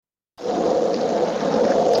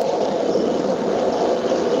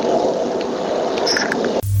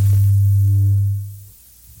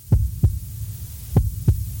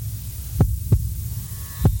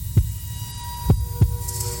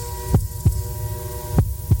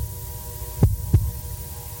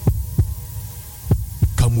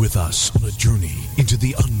Come with us on a journey into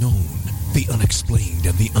the unknown, the unexplained,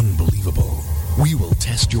 and the unbelievable. We will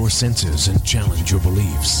test your senses and challenge your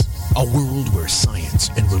beliefs. A world where science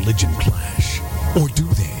and religion clash. Or do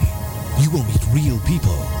they? You will meet real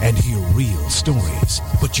people and hear real stories,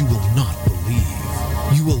 but you will not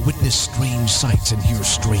believe. You will witness strange sights and hear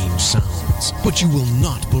strange sounds, but you will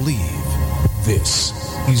not believe. This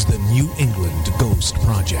is the New England Ghost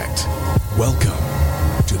Project. Welcome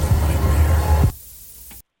to the nightmare.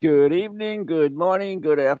 Good evening, good morning,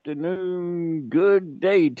 good afternoon, good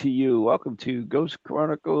day to you. Welcome to Ghost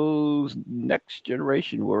Chronicles Next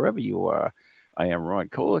Generation, wherever you are. I am Ron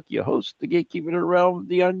Kolick, your host, the gatekeeper around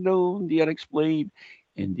the unknown, the unexplained,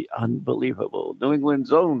 and the unbelievable. New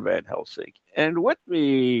England's own Van Helsing. And with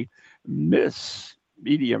me, Miss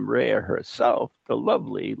Medium Rare herself, the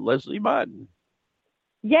lovely Lesley Marden.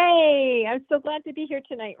 Yay! I'm so glad to be here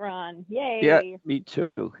tonight, Ron. Yay! Yeah, me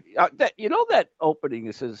too. That opening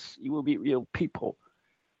that says you will meet real people.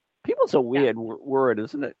 People's a weird word,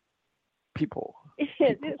 isn't it? People.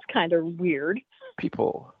 It's kind of weird.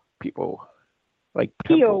 People. Like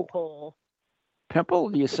pimple. People. Pimple?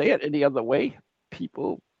 Do you say it any other way?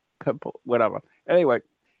 People, pimple, whatever. Anyway,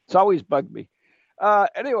 it's always bugged me.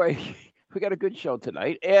 Anyway, we got a good show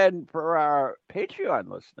tonight. And for our Patreon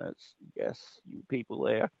listeners, yes, you people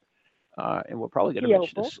there, and we're probably going to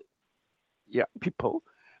mention this. Yeah, people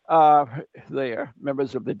there,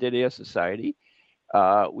 members of the Dead Air Society.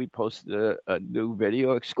 We posted a new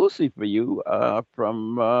video exclusively for you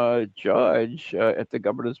from George at the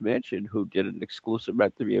Governor's Mansion, who did an exclusive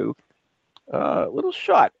interview, a little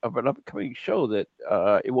shot of an upcoming show that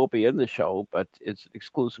it won't be in the show, but it's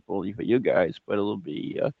exclusive only for you guys, but it'll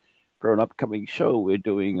be for an upcoming show we're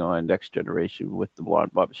doing on Next Generation with the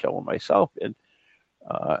Blonde Bombshell and myself. And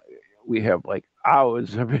we have like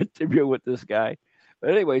hours of interview with this guy. But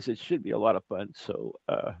anyways, it should be a lot of fun. So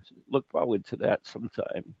look forward to that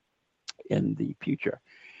sometime in the future.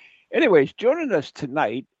 Anyways, joining us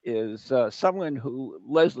tonight is someone who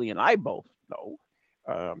Lesley and I both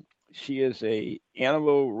know. She is a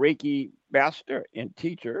Animal Reiki Master and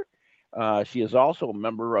teacher. She is also a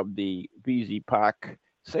member of the VZ Park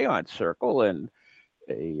Seance Circle and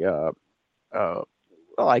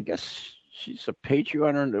I guess she's a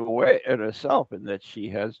Patreon in a way in herself, in that she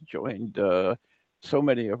has joined so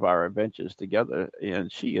many of our adventures together,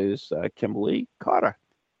 and she is Kimberly Cotter.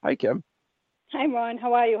 Hi, Kim. Hi, Ron.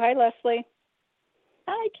 How are you? Hi, Lesley.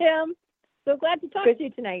 Hi, Kim. So glad to talk to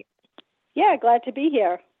you tonight. Yeah, glad to be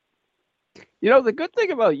here. You know, the good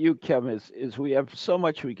thing about you, Kim, is we have so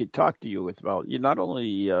much we could talk to you about. You're not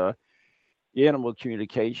only animal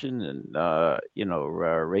communication and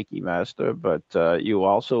Reiki Master, but you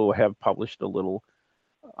also have published a little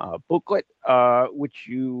booklet which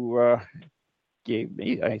you gave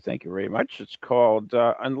me. I thank you very much. It's called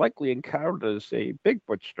Unlikely Encounters, a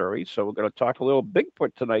Bigfoot Story. So we're going to talk a little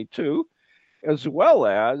Bigfoot tonight too, as well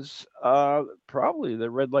as probably the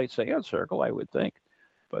Red Light Seance Circle, I would think.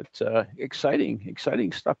 But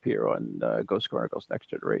exciting stuff here on Ghost Chronicles Next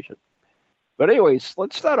Generation. But anyways,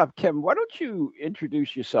 let's start off. Kim, why don't you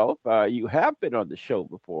introduce yourself? You have been on the show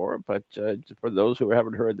before, but for those who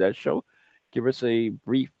haven't heard that show, give us a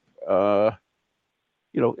brief,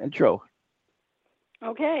 intro.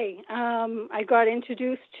 Okay. I got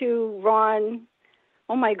introduced to Ron.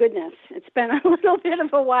 Oh, my goodness. It's been a little bit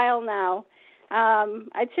of a while now.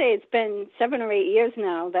 I'd say it's been 7 or 8 years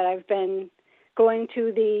now that I've been going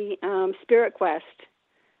to the Spirit Quest,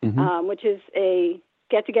 which is a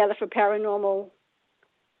get-together for paranormal.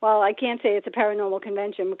 Well, I can't say it's a paranormal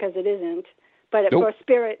convention because it isn't, but for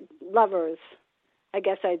spirit lovers, I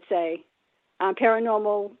guess I'd say.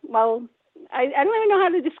 Paranormal, well, I don't even know how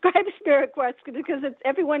to describe Spirit Quest because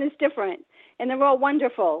everyone is different, and they're all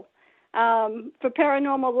wonderful. For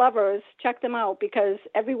paranormal lovers, check them out because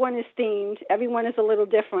everyone is themed, everyone is a little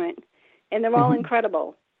different, and they're all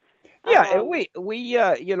incredible. Yeah, and we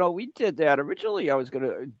did that. Originally, I was going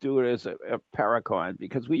to do it as a Paracon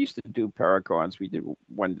because we used to do Paracons. We did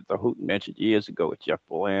one at the Houghton Mansion years ago with Jeff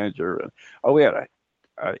Belanger. We had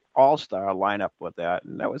an all-star lineup with that,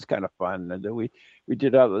 and that was kind of fun. And then we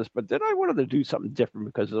did others. But then I wanted to do something different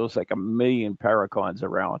because there was like a million Paracons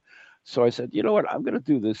around. So I said, you know what, I'm going to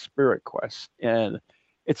do this Spirit Quest. And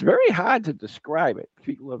it's very hard to describe it.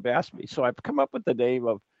 People have asked me. So I've come up with the name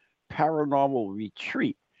of Paranormal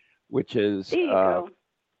Retreat, which is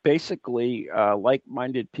basically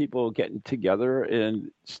like-minded people getting together and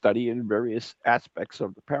studying various aspects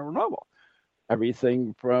of the paranormal.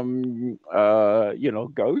 Everything from,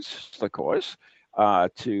 ghosts, of course,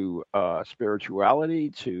 to spirituality,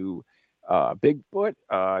 to Bigfoot,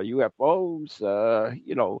 UFOs,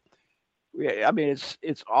 Yeah, I mean,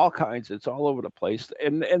 it's all kinds. It's all over the place,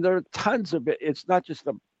 and there are tons of it. It's not just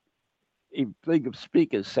a thing of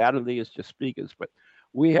speakers. Saturday is just speakers, but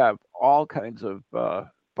we have all kinds of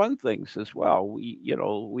fun things as well. We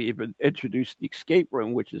even introduced the escape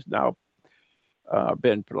room, which has now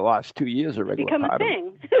been for the last 2 years a It's regular become a part of.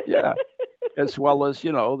 thing. Yeah, as well as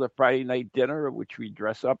the Friday night dinner, which we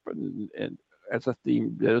dress up and as a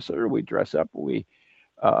themed visitor, we dress up. We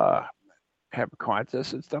uh, have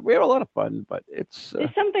contests and stuff. We have a lot of fun, but it's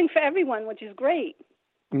There's something for everyone, which is great.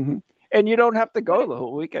 mhm. And you don't have to What go the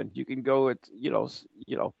whole weekend. You can go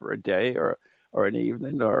for a day or an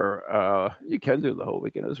evening, or you can do the whole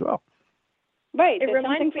weekend as well. right? It There's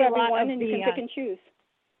something reminds for me a lot everyone, of and you the can pick and choose.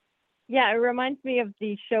 yeah, it reminds me of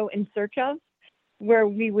the show In Search of, where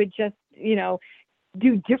we would just,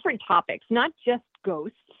 do different topics, not just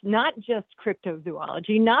ghosts, not just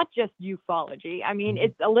cryptozoology, not just ufology. I mean,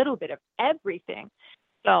 it's a little bit of everything.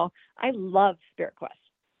 So I love Spirit Quest.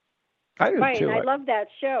 I do Right, too. and I love that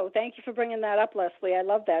show. Thank you for bringing that up, Lesley. I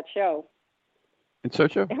love that show. In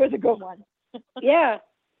search of. It was a good one. Yeah,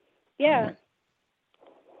 yeah.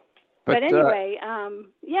 But But anyway,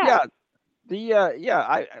 yeah,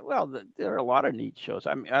 there are a lot of neat shows.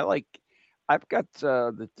 I mean, I've got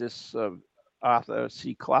this Arthur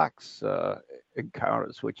C. Clarke's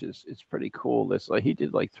encounters, which is it's pretty cool. This he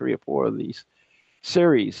did like 3 or 4 of these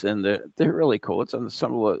series, and they're really cool. It's on the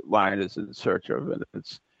similar line as In Search of, and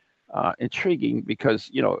it's intriguing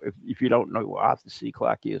because if you don't know who Arthur C.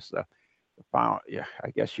 Clarke is, the founder, yeah, I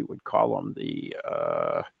guess you would call him the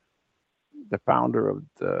founder of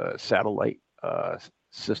the satellite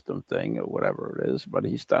system thing or whatever it is. But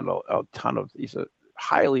he's done a ton of. He's a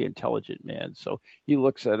highly intelligent man, so he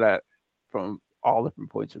looks at that from all different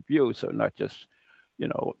points of view. So not just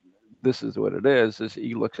this is what it is.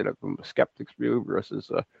 He looks at it from a skeptic's view versus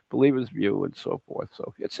a believer's view and so forth.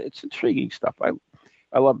 So it's intriguing stuff.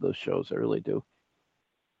 I love those shows. I really do.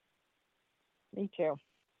 Me too.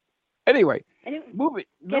 Anyway, Anyway, moving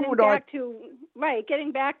getting on. back to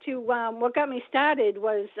what got me started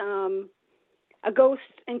was a ghost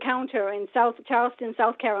encounter in Charleston,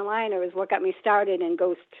 South Carolina, is what got me started in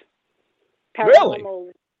ghost paranormal.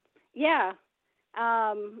 Really? Yeah.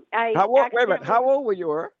 Wait a minute. How old were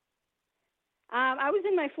you? I was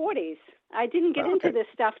in my 40s. I didn't get into Okay. this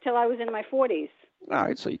stuff till I was in my 40s. All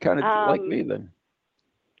right, so you kind of like me then.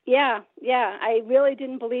 Yeah. I really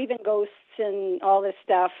didn't believe in ghosts and all this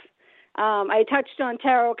stuff. I touched on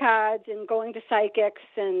tarot cards and going to psychics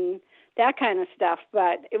and that kind of stuff,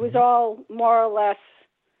 but it was all more or less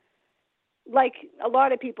like a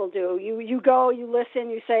lot of people do. You go, you listen,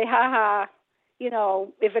 you say, ha ha,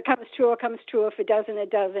 if it comes true, it comes true. If it doesn't, it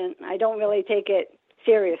doesn't. I don't really take it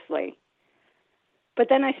seriously. But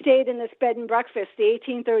then I stayed in this bed and breakfast, the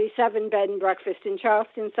 1837 bed and breakfast in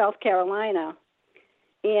Charleston, South Carolina.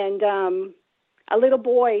 And a little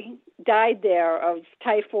boy died there of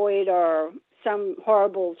typhoid or some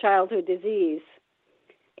horrible childhood disease.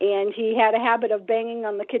 And he had a habit of banging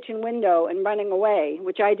on the kitchen window and running away,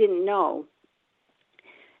 which I didn't know.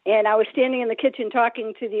 And I was standing in the kitchen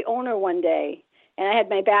talking to the owner one day, and I had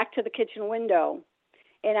my back to the kitchen window.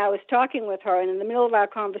 And I was talking with her, and in the middle of our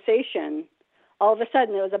conversation, all of a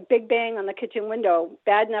sudden there was a big bang on the kitchen window,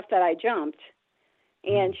 bad enough that I jumped.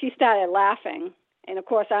 And she started laughing. And, of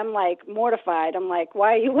course, I'm, like, mortified. I'm like,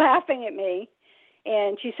 why are you laughing at me?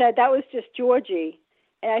 And she said, that was just Georgie.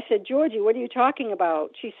 And I said, Georgie, what are you talking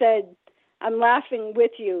about? She said, I'm laughing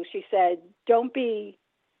with you. She said, don't be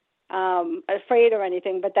afraid or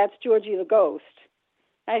anything, but that's Georgie the ghost.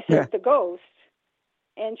 I said, The ghost?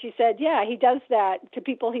 And she said, yeah, he does that to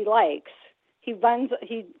people he likes. He bangs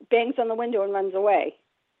on the window and runs away.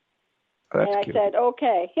 Oh, that's and I cute. said,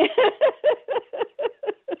 okay.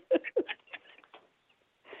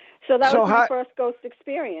 So that was my first ghost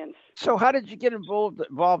experience. So how did you get involved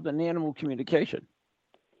in animal communication?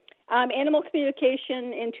 Animal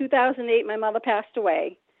communication, in 2008, my mother passed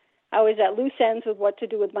away. I was at loose ends with what to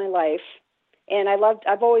do with my life, and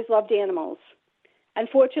I've always loved animals.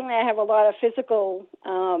 Unfortunately, I have a lot of physical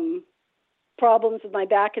problems with my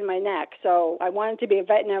back and my neck, so I wanted to be a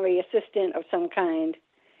veterinary assistant of some kind.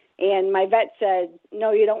 And my vet said,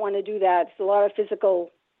 no, you don't want to do that. It's a lot of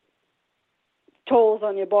physical tolls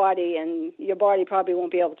on your body, and your body probably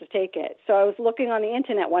won't be able to take it. So I was looking on the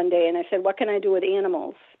internet one day, and I said, what can I do with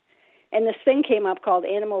animals? And this thing came up called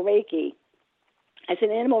Animal Reiki. I said,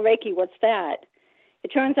 Animal Reiki, what's that? It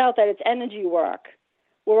turns out that it's energy work.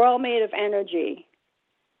 We're all made of energy.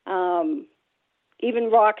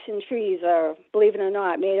 Even rocks and trees are, believe it or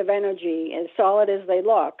not, made of energy, as solid as they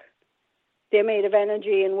look. They're made of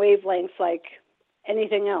energy and wavelengths like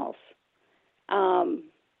anything else.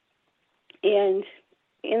 And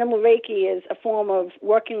Animal Reiki is a form of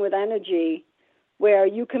working with energy where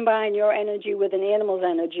you combine your energy with an animal's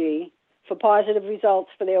energy for positive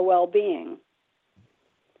results for their well-being.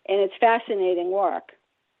 And it's fascinating work.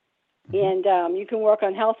 And you can work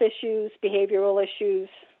on health issues, behavioral issues,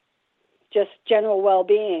 just general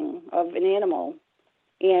well-being of an animal.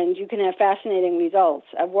 And you can have fascinating results.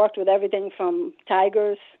 I've worked with everything from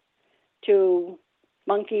tigers to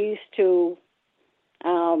monkeys to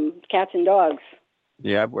cats and dogs.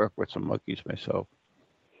 Yeah, I've worked with some monkeys myself.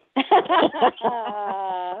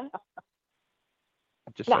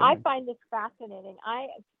 Now, I find this fascinating. I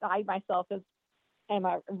myself am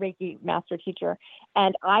a Reiki master teacher,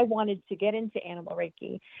 and I wanted to get into Animal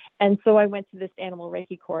Reiki. And so I went to this Animal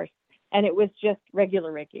Reiki course, and it was just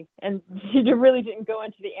regular Reiki. And it really didn't go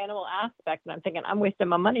into the animal aspect. And I'm thinking, I'm wasting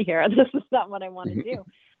my money here. This is not what I want to do.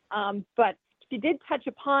 But she did touch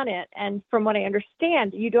upon it. And from what I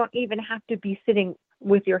understand, you don't even have to be sitting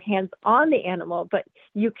with your hands on the animal, but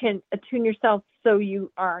you can attune yourself so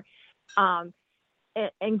you are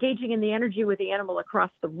engaging in the energy with the animal across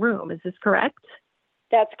the room. Is this correct?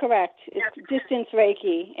 That's correct. It's distance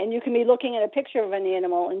Reiki, and you can be looking at a picture of an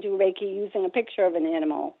animal and do Reiki using a picture of an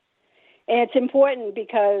animal. And it's important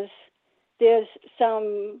because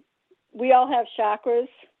we all have chakras.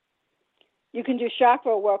 You can do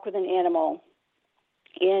chakra work with an animal,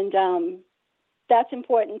 and that's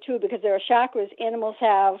important too because there are chakras animals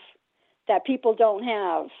have that people don't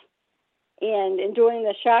have. And in doing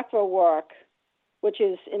the chakra work, which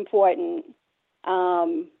is important,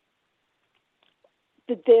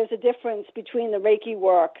 there's a difference between the Reiki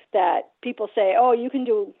work that people say, oh, you can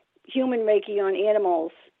do human Reiki on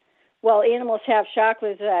animals. Well, animals have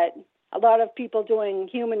chakras that a lot of people doing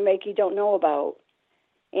human Reiki don't know about.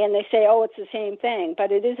 And they say, oh, it's the same thing,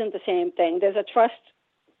 but it isn't the same thing. There's a trust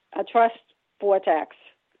vortex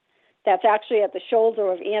that's actually at the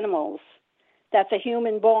shoulder of animals. That's a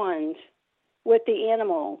human bond with the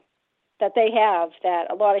animal that they have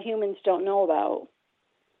that a lot of humans don't know about.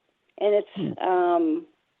 And it's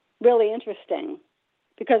really interesting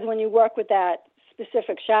because when you work with that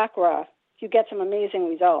specific chakra, you get some amazing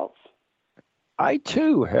results. I,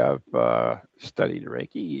 too, have studied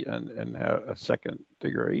Reiki and have a second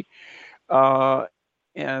degree.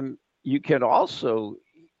 And you can also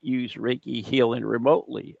use Reiki healing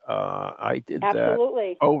remotely. I did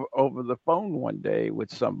Absolutely. that over the phone one day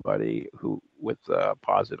with somebody with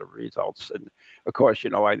positive results. And of course,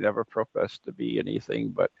 I never professed to be anything,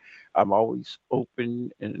 but I'm always open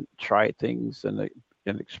and try things and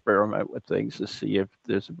experiment with things to see if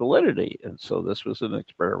there's validity. And so this was an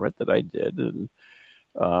experiment that I did, and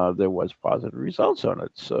there was positive results on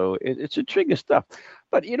it. So it's intriguing stuff.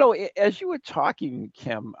 But, as you were talking,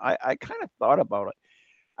 Kim, I kind of thought about it.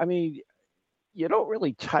 I mean, you don't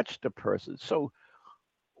really touch the person. So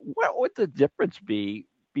what would the difference be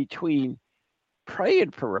between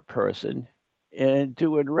praying for a person and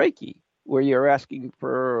doing Reiki, where you're asking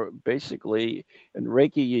for basically, in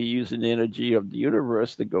Reiki, you use an energy of the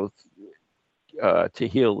universe to go to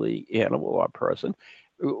heal the animal or person,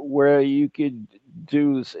 where you're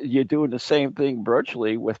doing the same thing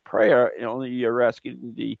virtually with prayer, only you're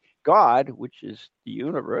asking the God, which is the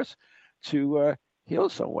universe, to heal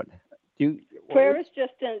someone. Prayer is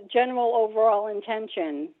just a general overall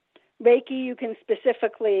intention. Reiki, you can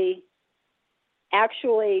specifically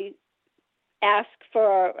actually ask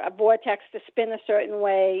for a vortex to spin a certain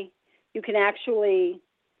way. You can actually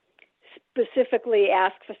specifically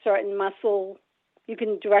ask for certain muscle. You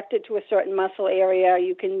can direct it to a certain muscle area.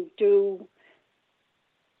 You can do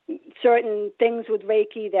certain things with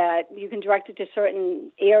Reiki that you can direct it to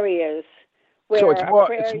certain areas. So it's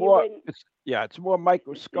more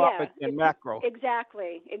microscopic than macro.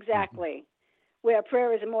 Exactly. Mm-hmm. Where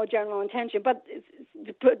prayer is a more general intention. But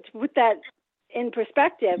to put that in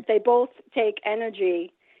perspective, they both take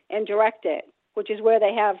energy and direct it, which is where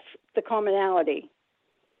they have the commonality.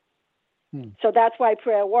 So that's why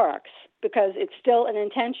prayer works, because it's still an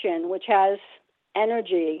intention which has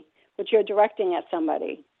energy, which you're directing at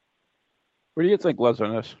somebody. What do you think,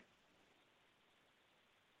 Leslie?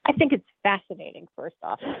 I think it's fascinating, first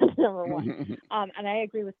off, number one. And I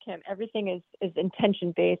agree with Kim. Everything is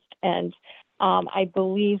intention-based. And I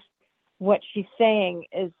believe what she's saying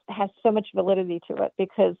has so much validity to it,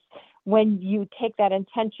 because when you take that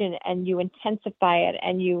intention and you intensify it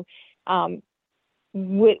and you,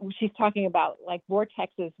 she's talking about like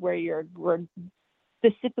vortexes where we're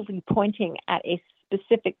specifically pointing at a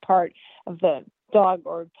specific part of the dog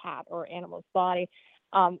or cat or animal's body,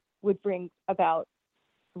 would bring about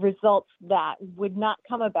results that would not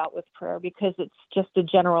come about with prayer, because it's just a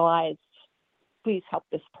generalized please help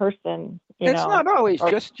this person. It's not always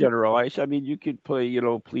just generalized. I mean, you could play,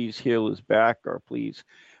 please heal his back, or please,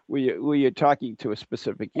 where you're talking to a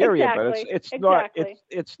specific area, but it's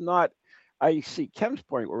not. I see Kim's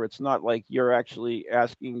point where it's not like you're actually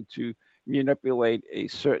asking to manipulate a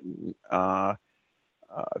certain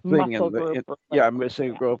thing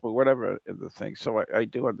missing group or whatever in the thing. So I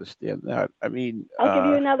do understand that. I mean, I'll give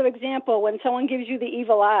you another example. When someone gives you the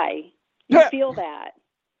evil eye, you feel that.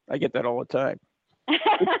 I get that all the time.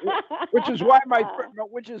 which is why my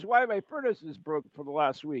furnace is broke for the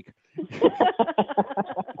last week.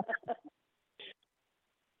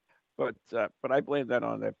 But I blame that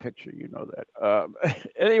on that picture. You know that.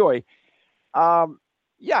 Anyway,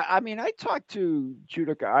 yeah. I mean, I talked to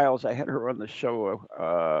Judith Isles. I had her on the show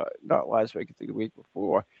not last week, I think the week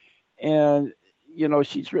before, and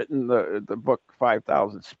she's written the book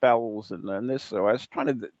 5,000 Spells and this. So I was trying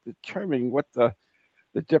to determine what the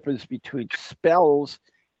difference between spells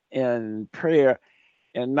and prayer.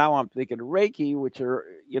 And now I'm thinking Reiki, which are,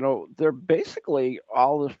 they're basically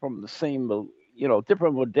all from the same,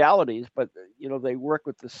 different modalities, but, they work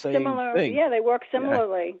with the same thing. Yeah, they work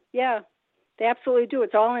similarly. Yeah, they absolutely do.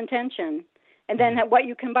 It's all intention. And then what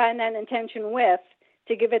you combine that intention with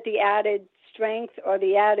to give it the added strength or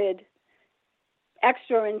the added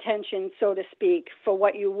extra intention, so to speak, for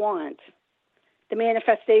what you want, the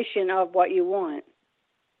manifestation of what you want.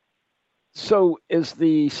 So is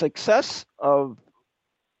the success of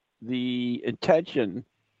the intention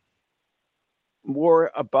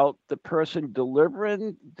more about the person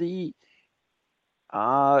delivering the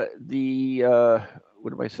what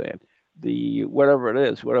am I saying? The whatever it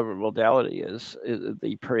is, whatever modality is it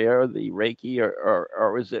the prayer, the Reiki,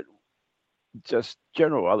 or is it just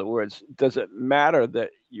general? In other words, does it matter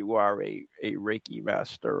that you are a Reiki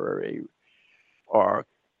master or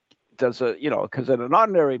does it, because an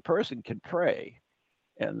ordinary person can pray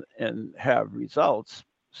and have results.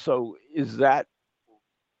 So is that,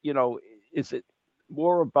 is it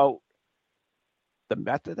more about the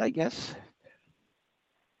method, I guess?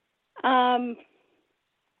 I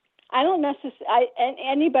don't necessarily.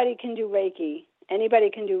 Anybody can do Reiki. Anybody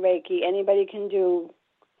can do Reiki. Anybody can do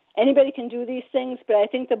these things. But I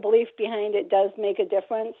think the belief behind it does make a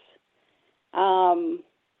difference.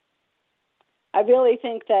 I really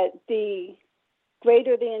think that the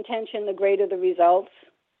greater the intention, the greater the results,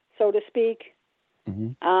 so to speak.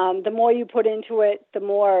 Mm-hmm. The more you put into it, the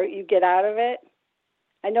more you get out of it.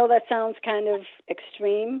 I know that sounds kind of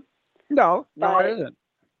extreme. No, it isn't.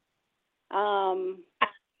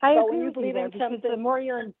 I agree with you there, because the more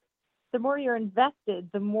you're invested,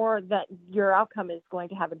 the more that your outcome is going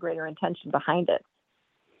to have a greater intention behind it.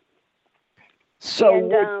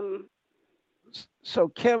 So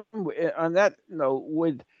Kim, on that note,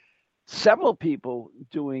 would several people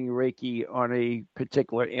doing Reiki on a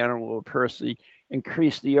particular animal or person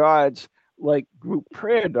increase the odds like group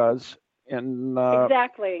prayer does? And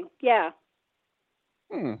exactly, yeah.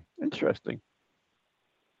 Interesting.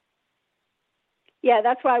 Yeah,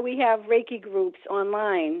 that's why we have Reiki groups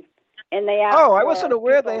online, and they ask. Oh, I wasn't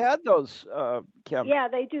aware they had those, Kim. Yeah,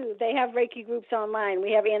 they do. They have Reiki groups online.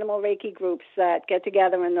 We have animal Reiki groups that get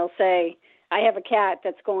together, and they'll say, I have a cat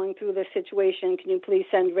that's going through this situation. Can you please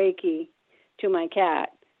send Reiki to my cat?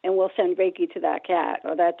 And we'll send Reiki to that cat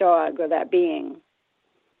or that dog or that being.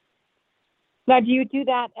 Now, do you do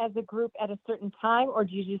that as a group at a certain time, or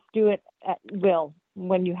do you just do it at will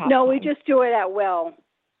when you have No, time? we just do it at will.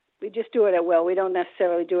 We just do it at will. We don't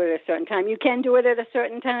necessarily do it at a certain time. You can do it at a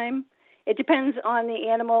certain time. It depends on the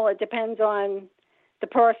animal. It depends on the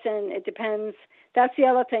person. It depends. That's the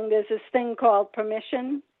other thing. There's this thing called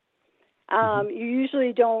permission. You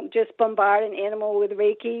usually don't just bombard an animal with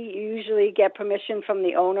Reiki. You usually get permission from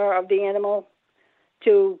the owner of the animal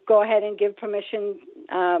to go ahead and give permission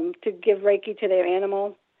to give Reiki to their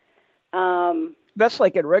animal. That's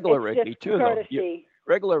like in regular Reiki too, courtesy. though.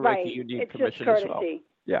 Regular Reiki, right. you need it's permission just as well.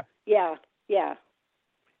 Yeah.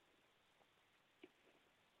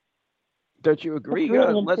 Don't you agree,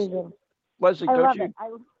 really Lesley? I don't love you? It.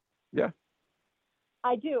 Yeah.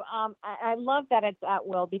 I do. I love that it's at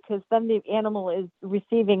will, because then the animal is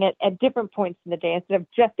receiving it at different points in the day instead of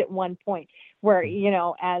just at one point where,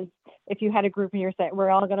 as if you had a group and you're saying, we're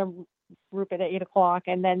all going to group it at 8 o'clock,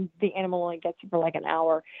 and then the animal only gets you for like an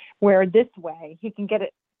hour, where this way he can get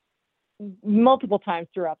it multiple times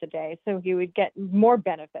throughout the day. So he would get more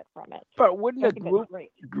benefit from it. But wouldn't a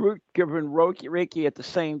group given Reiki at the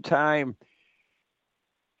same time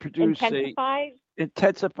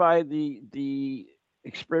intensify the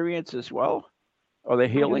experience as well, or the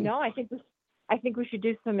healing? No, I think we should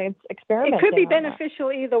do some experimenting. It could be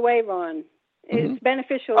beneficial either way, Ron. It's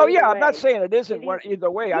beneficial. Oh, yeah. either I'm not way. saying it isn't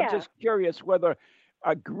either way. I'm Yeah. just curious whether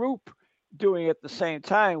a group doing it at the same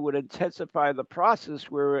time would intensify the process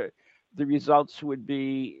where the results would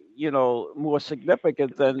be, more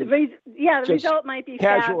significant than The just result might be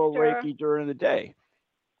casual faster. Reiki during the day.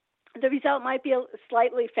 The result might be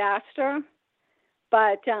slightly faster,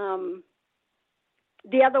 but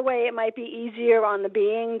the other way it might be easier on the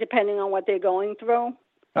being, depending on what they're going through.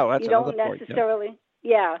 Oh, that's You another don't point. necessarily,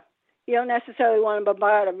 you don't necessarily want to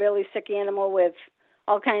bombard a really sick animal with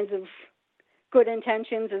all kinds of good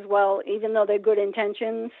intentions as well. Even though they're good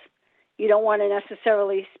intentions, you don't want to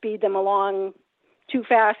necessarily speed them along too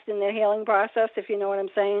fast in their healing process, if you know what I'm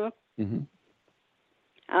saying. Mm-hmm.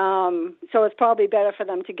 So it's probably better for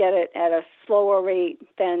them to get it at a slower rate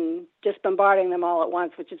than just bombarding them all at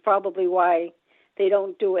once, which is probably why they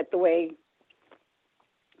don't do it the way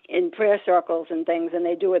in prayer circles and things, and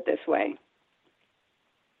they do it this way.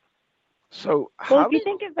 So Well, if you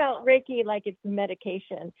think about Reiki like it's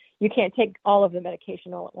medication, you can't take all of the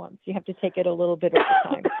medication all at once. You have to take it a little bit at a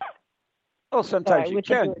time. Well, sometimes you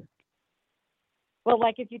can. Well,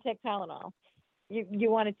 like if you take Tylenol, you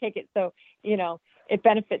want to take it so, it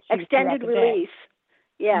benefits you. Extended release.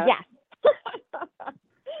 Yeah. Yes.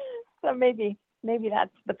 So maybe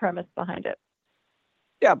that's the premise behind it.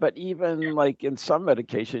 Yeah, but even like in some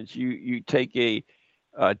medications, you take a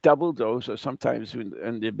double dose, or sometimes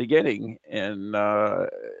in the beginning, and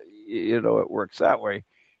it works that way.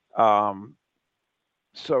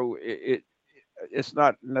 So it's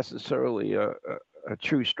not necessarily a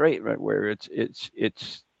true statement where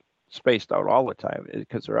it's spaced out all the time,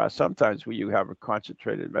 because there are some times where you have a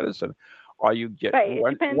concentrated medicine, or you get it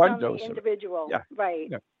depends one on dose the individual. Yeah. Right.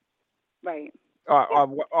 Yeah. Right.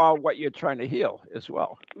 Or what you're trying to heal as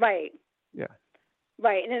well. Right. Yeah.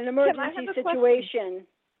 Right. In an emergency situation.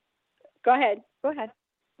 Go ahead. Go ahead.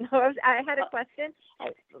 No, I had a question.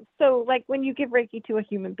 So, like when you give Reiki to a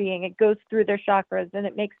human being, it goes through their chakras and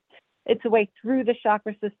it makes its way through the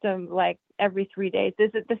chakra system like every 3 days.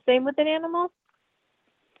 Is it the same with an animal?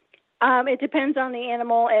 It depends on the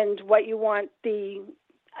animal and what you want the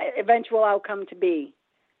eventual outcome to be.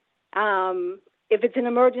 If it's an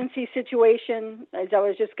emergency situation, as I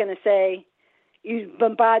was just going to say, you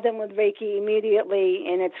bombard them with Reiki immediately,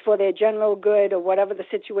 and it's for their general good or whatever the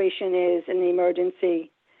situation is in the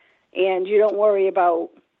emergency. And you don't worry about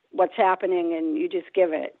what's happening, and you just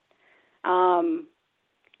give it. In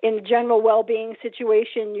a general well-being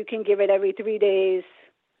situation, you can give it every 3 days,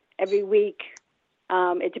 every week.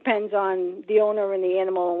 It depends on the owner and the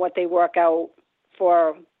animal and what they work out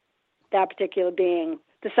for that particular being.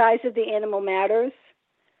 The size of the animal matters.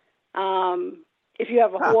 If you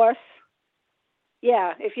have a horse,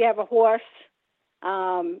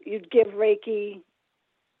 you'd give Reiki.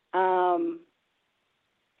 I'm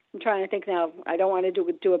trying to think now. I don't want to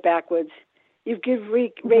do it backwards. You give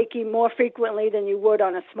Reiki more frequently than you would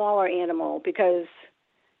on a smaller animal, because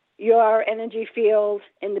your energy field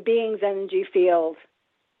and the being's energy field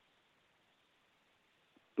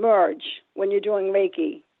merge when you're doing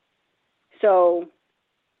Reiki. So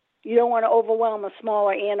you don't want to overwhelm a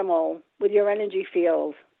smaller animal with your energy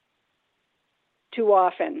field too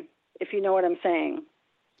often, if you know what I'm saying.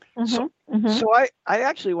 So I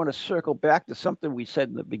actually want to circle back to something we said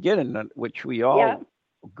in the beginning, which we all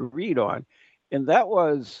agreed on, and that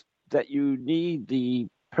was that you need the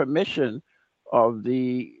permission of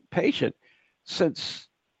the patient, since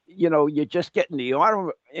you're just getting the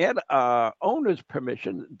owner's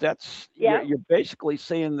permission. That's you're basically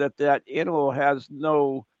saying that animal has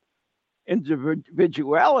no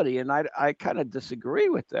individuality, and I kind of disagree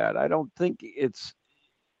with that. I don't think it's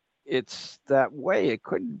that way. It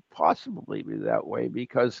couldn't possibly be that way,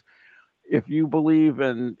 because if you believe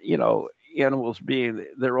in animals being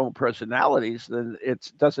their own personalities, then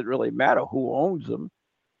it doesn't really matter who owns them,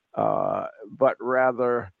 but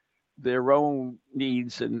rather their own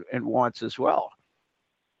needs and wants as well.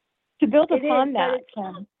 To build upon that,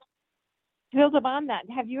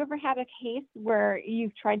 have you ever had a case where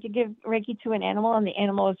you've tried to give Reiki to an animal and the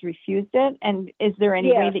animal has refused it? And is there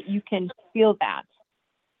any way that you can feel that?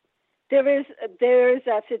 There is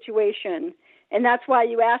that situation, and that's why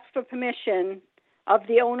you ask for permission of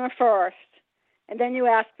the owner first, and then you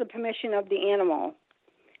ask the permission of the animal.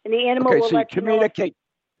 And the animal will let you know. Communicate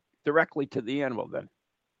directly to the animal then.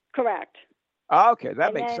 Correct. Okay,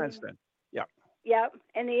 that makes sense then. Yeah. Yeah,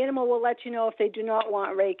 and the animal will let you know if they do not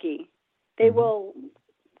want Reiki. They will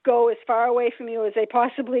go as far away from you as they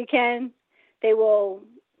possibly can. They will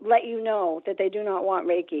let you know that they do not want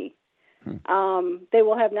Reiki. They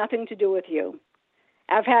will have nothing to do with you.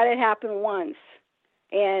 I've had it happen once.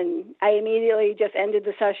 And I immediately just ended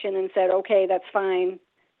the session and said, okay, that's fine,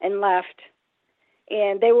 and left.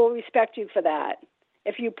 And they will respect you for that.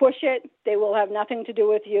 If you push it, they will have nothing to do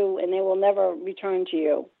with you, and they will never return to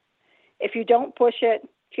you. If you don't push it,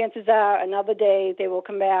 chances are another day they will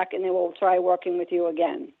come back and they will try working with you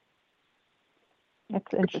again.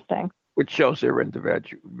 That's interesting. Which shows their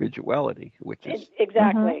individuality, which is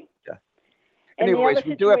exactly. Yeah. And Anyways,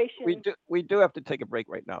 the other we do have to take a break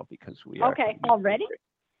right now because we are okay already.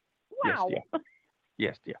 Yes, Wow.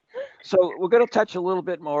 Yes, dear. So we're going to touch a little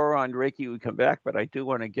bit more on Reiki when we come back, but I do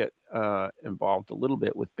want to get involved a little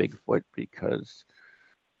bit with Bigfoot because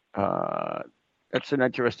that's an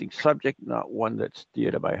interesting subject, not one that's dear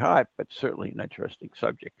to my heart, but certainly an interesting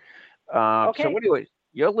subject. Okay. So anyways,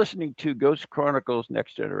 you're listening to Ghost Chronicles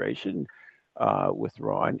Next Generation with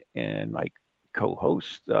Ron and my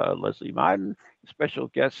co-host, Lesley Marden, special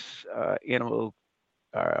guest, animal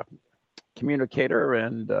communicator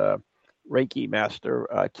and Reiki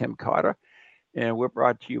Master, Tim Cotter. And we're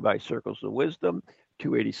brought to you by Circles of Wisdom,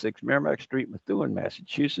 286 Merrimack Street, Methuen,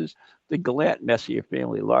 Massachusetts, the Gallant Messier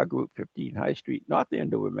Family Law Group, 15 High Street, North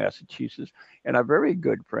Andover, Massachusetts, and our very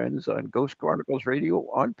good friends on Ghost Chronicles Radio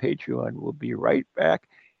on Patreon. We'll be right back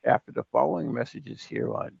after the following messages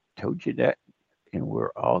here on TogiNet, and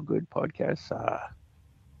we're all good podcasts.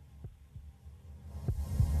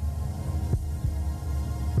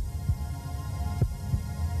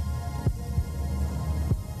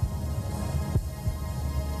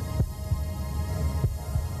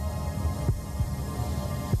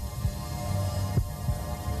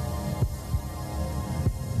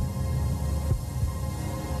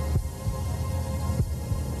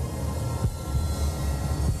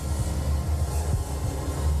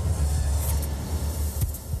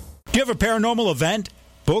 Do you have a paranormal event,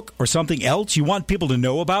 book, or something else you want people to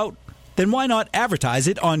know about? Then why not advertise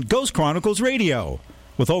it on Ghost Chronicles Radio?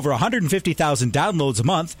 With over 150,000 downloads a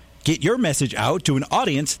month, get your message out to an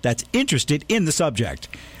audience that's interested in the subject.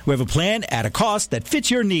 We have a plan at a cost that fits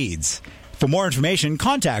your needs. For more information,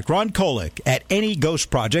 contact Ron Kolick at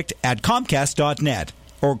anyghostproject@comcast.net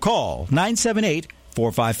or call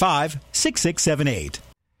 978-455-6678.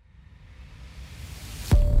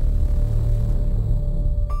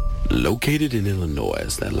 Located in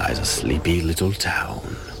Illinois, there lies a sleepy little town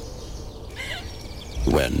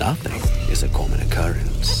where nothing is a common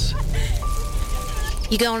occurrence.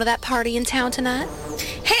 You going to that party in town tonight?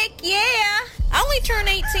 Heck yeah! I only turned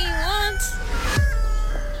 18 once.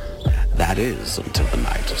 That is until the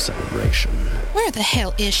night of celebration. Where the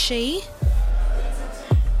hell is she?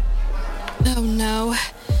 Oh, no.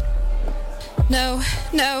 No,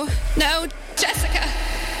 Jessica!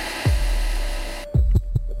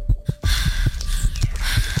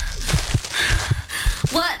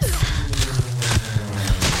 What's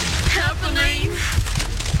happening?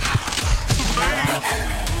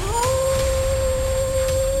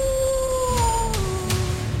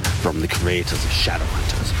 From the creators of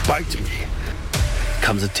Shadowhunters, Bite Me,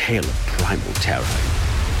 comes a tale of primal terror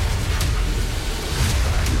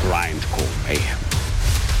and grindcore mayhem.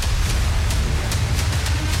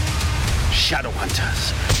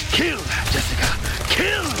 Shadowhunters, kill, Jessica,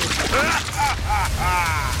 kill!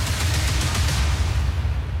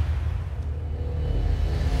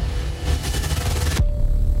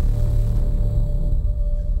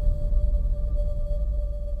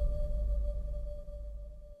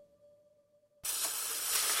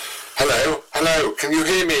 Hello, can you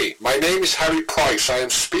hear me? My name is Harry Price. I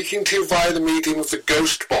am speaking to you via the medium of the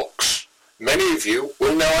Ghost Box. Many of you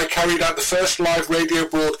will know I carried out the first live radio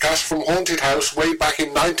broadcast from Haunted House way back in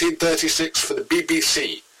 1936 for the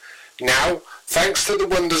BBC. Now, thanks to the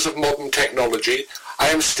wonders of modern technology, I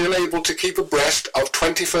am still able to keep abreast of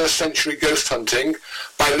 21st century ghost hunting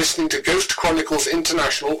by listening to Ghost Chronicles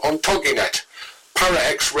International on TogiNet,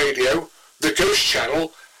 ParaX Radio, the Ghost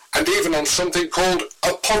Channel, and even on something called a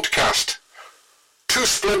podcast. Two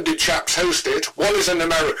splendid chaps host it. One is an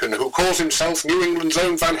American who calls himself New England's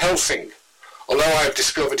own Van Helsing, although I have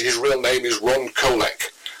discovered his real name is Ron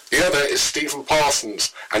Kolick. The other is Stephen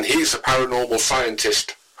Parsons, and he's a paranormal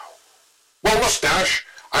scientist. Well, mustache,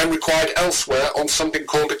 I'm required elsewhere on something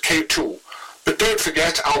called a K2. But don't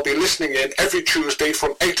forget, I'll be listening in every Tuesday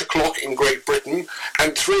from 8 o'clock in Great Britain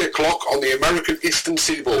and 3 o'clock on the American Eastern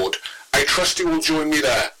Seaboard. I trust you will join me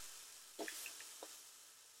there.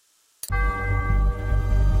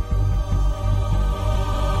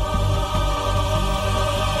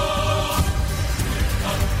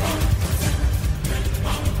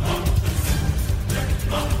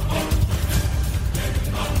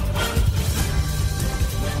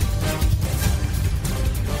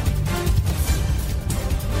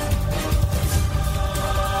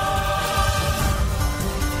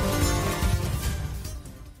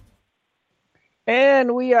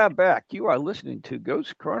 And we are back. You are listening to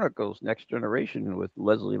Ghost Chronicles Next Generation with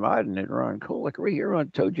Lesley Marden and Ron Kolick. Right here on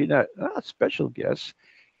TogiNet. Our special guest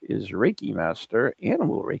is Reiki Master,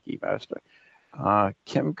 Animal Reiki Master,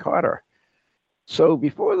 Kim Cotter. So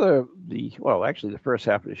before the first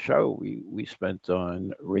half of the show we spent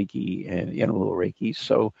on Reiki and Animal Reiki.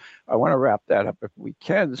 So I want to wrap that up if we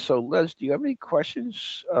can. So Les, do you have any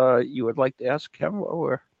questions you would like to ask Kim while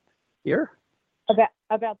we're here?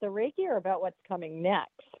 About the Reiki or about what's coming next?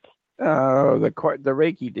 The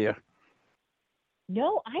Reiki, dear.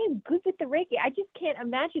 No, I am good with the Reiki. I just can't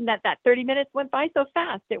imagine that 30 minutes went by so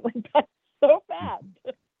fast. It went by so fast.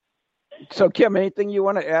 So, Kim, anything you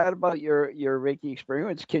want to add about your Reiki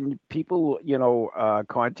experience? Can people,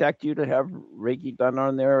 contact you to have Reiki done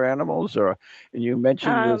on their animals? And you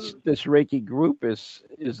mentioned this Reiki group. Is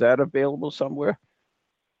that available somewhere?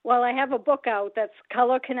 Well, I have a book out that's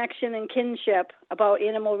Color, Connection, and Kinship about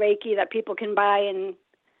Animal Reiki that people can buy, and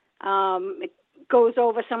it goes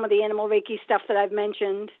over some of the Animal Reiki stuff that I've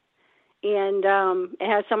mentioned, and it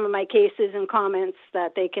has some of my cases and comments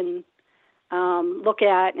that they can look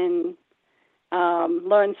at and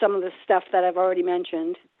learn some of the stuff that I've already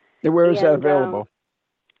mentioned. And where is that available?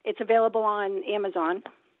 It's available on Amazon.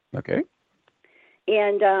 Okay.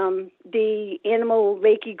 And the Animal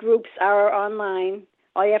Reiki groups are online.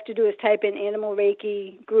 All you have to do is type in Animal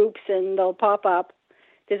Reiki groups and they'll pop up.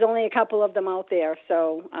 There's only a couple of them out there,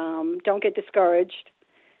 so don't get discouraged.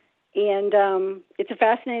 And it's a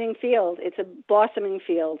fascinating field. It's a blossoming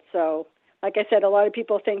field. So, like I said, a lot of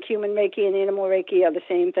people think human Reiki and Animal Reiki are the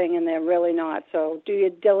same thing, and they're really not. So do your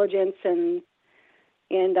diligence and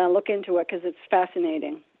look into it because it's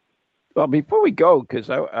fascinating. Well, before we go, because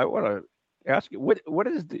I want to ask you, what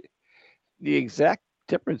is the exact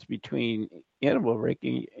difference between Animal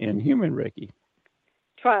Reiki and human Reiki?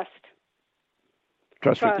 Trust.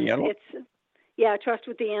 Trust with the animal? Trust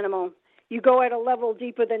with the animal. You go at a level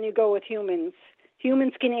deeper than you go with humans.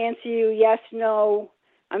 Humans can answer you yes, no,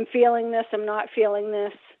 I'm feeling this, I'm not feeling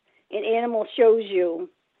this. An animal shows you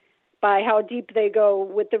by how deep they go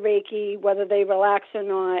with the Reiki, whether they relax or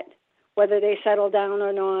not, whether they settle down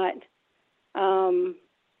or not.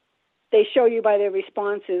 They show you by their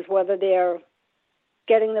responses whether they're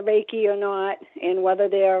getting the Reiki or not, and whether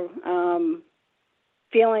they're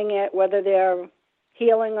feeling it, whether they're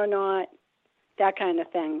healing or not, that kind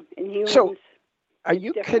of thing. In humans, so are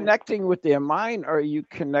you connecting with their mind, or are you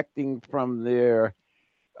connecting from their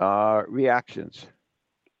reactions?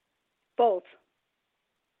 Both,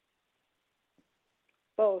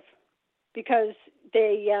 because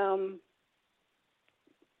they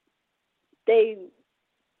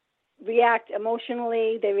react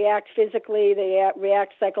emotionally, they react physically, they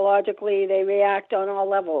react psychologically, they react on all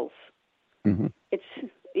levels. Mm-hmm.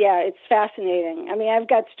 It's fascinating. I mean, I've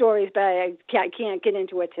got stories, but I can't get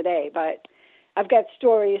into it today, but I've got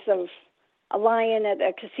stories of a lion at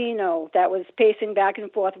a casino that was pacing back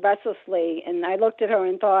and forth restlessly, and I looked at her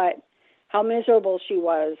and thought how miserable she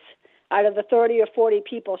was. Out of the 30 or 40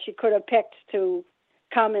 people she could have picked to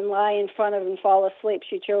come and lie in front of and fall asleep,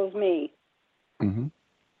 she chose me. Mm-hmm.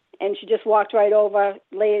 And she just walked right over,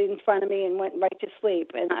 laid in front of me, and went right to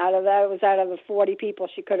sleep. And out of the 40 people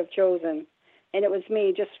she could have chosen. And it was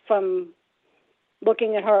me, just from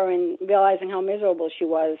looking at her and realizing how miserable she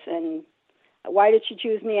was. And why did she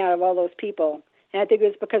choose me out of all those people? And I think it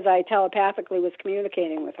was because I telepathically was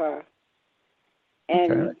communicating with her.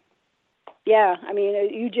 And, okay. I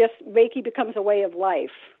mean, Reiki becomes a way of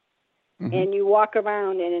life. Mm-hmm. And you walk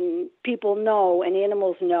around and people know and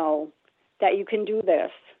animals know that you can do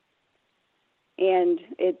this. And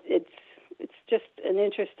it's just an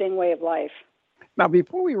interesting way of life. Now,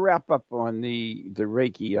 before we wrap up on the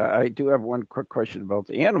Reiki, I do have one quick question about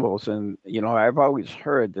the animals. And, I've always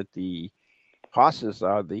heard that the horses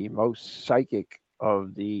are the most psychic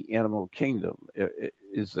of the animal kingdom.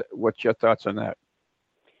 What's your thoughts on that?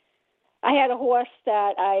 I had a horse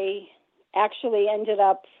that I actually ended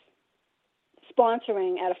up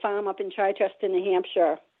sponsoring at a farm up in Chichester, New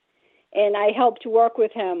Hampshire. And I helped work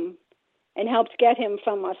with him and helped get him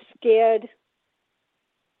from a scared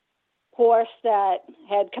horse that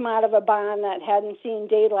had come out of a barn that hadn't seen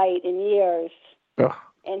daylight in years,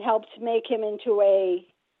 and helped make him into a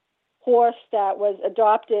horse that was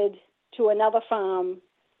adopted to another farm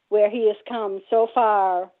where he has come so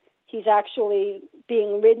far. He's actually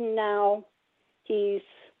being ridden now. He's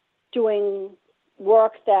doing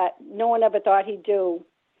work that no one ever thought he'd do.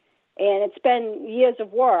 And it's been years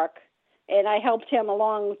of work. And I helped him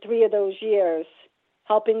along 3 of those years,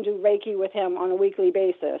 helping do Reiki with him on a weekly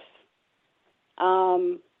basis.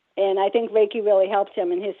 And I think Reiki really helped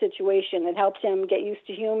him in his situation. It helped him get used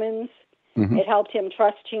to humans. Mm-hmm. It helped him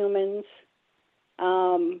trust humans.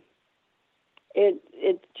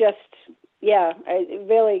 It just,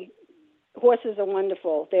 really, horses are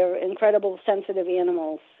wonderful. They're incredible, sensitive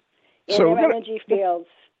animals in So their energy fields.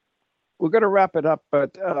 We're going to wrap it up,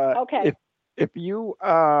 but okay. If you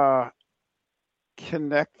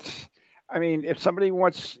connect, I mean, if somebody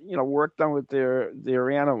wants, work done with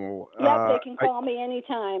their animal. They can call me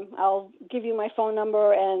anytime. I'll give you my phone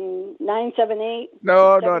number and 978.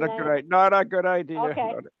 No, not a good idea. Not a good idea.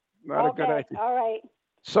 Okay. Not a good idea. All right.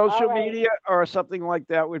 Social media or something like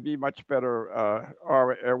that would be much better,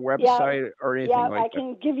 or a website or anything like that. Yeah, I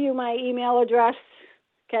can give you my email address.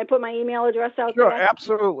 Can I put my email address out there? Sure,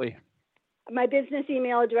 absolutely. My business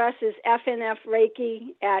email address is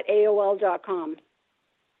fnfreiki@aol.com.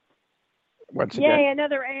 Once again. Yay,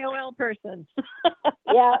 another AOL person.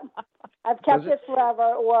 Yeah, I've kept it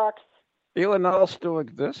forever. It works. Elin still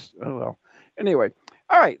exists? Oh, well. Anyway,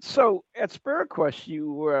 all right. So at Spirit Quest,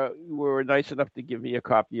 you were nice enough to give me a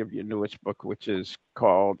copy of your newest book, which is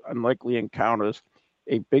called Unlikely Encounters,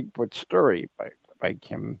 a Bigfoot Story by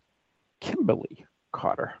Kimberly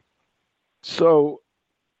Cotter. So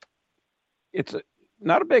it's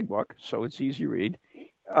not a big book, so it's easy read.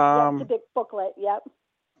 It's a big booklet, yep.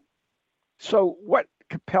 So what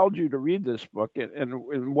compelled you to read this book,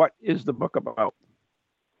 and what is the book about?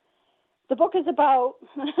 The book is about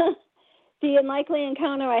the unlikely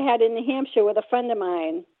encounter I had in New Hampshire with a friend of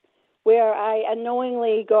mine, where I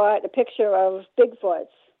unknowingly got a picture of Bigfoots.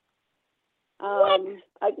 What?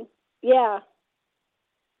 Okay. Yeah.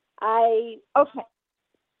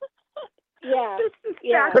 This is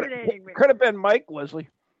fascinating. Could have been Mike, Lesley.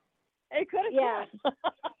 It could have been.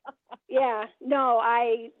 Yeah. No,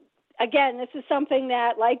 again, this is something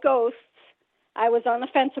that, like ghosts, I was on the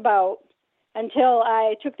fence about until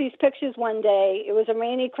I took these pictures one day. It was a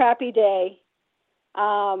rainy, crappy day.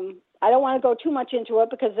 I don't want to go too much into it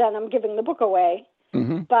because then I'm giving the book away.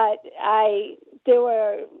 Mm-hmm. But there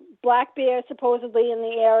were black bears supposedly in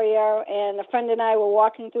the area, and a friend and I were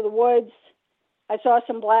walking through the woods. I saw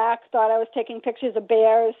some black, thought I was taking pictures of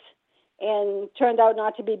bears, and turned out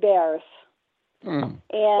not to be bears. Mm.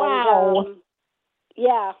 And,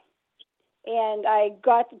 wow. And I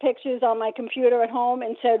got the pictures on my computer at home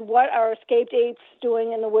and said, what are escaped apes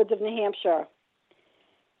doing in the woods of New Hampshire?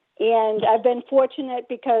 And I've been fortunate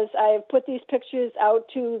because I've put these pictures out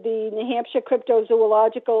to the New Hampshire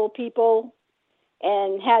cryptozoological people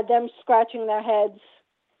and had them scratching their heads.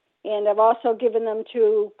 And I've also given them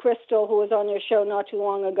to Crystal, who was on your show not too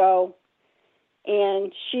long ago.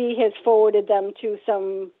 And she has forwarded them to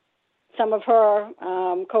some of her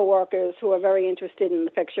co-workers who are very interested in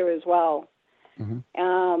the picture as well. Mm-hmm.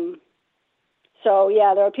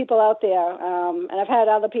 There are people out there, and I've had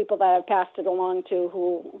other people that I've passed it along to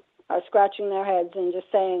who are scratching their heads and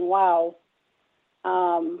just saying, wow,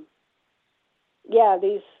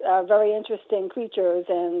 these are very interesting creatures,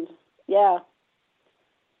 and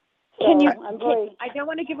So I don't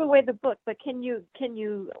want to give away the book, but can you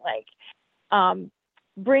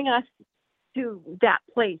bring us to that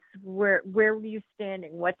place? Where were you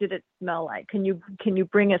standing? What did it smell like? Can you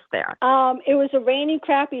bring us there? It was a rainy,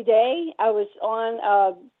 crappy day. I was on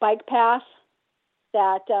a bike path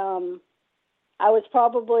that I was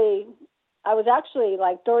actually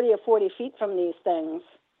like 30 or 40 feet from these things,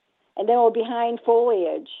 and they were behind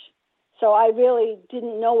foliage. So I really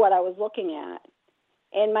didn't know what I was looking at.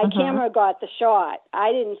 And my camera got the shot.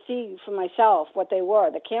 I didn't see for myself what they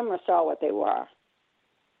were. The camera saw what they were.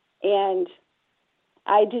 And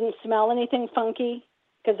I didn't smell anything funky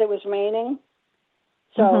because it was raining.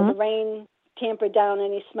 So the rain tampered down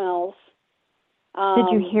any smells.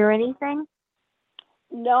 Did you hear anything?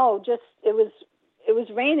 No, just it was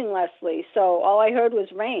raining, Lesley. So all I heard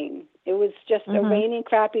was rain. It was just a rainy,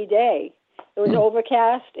 crappy day. It was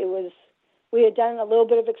overcast. We had done a little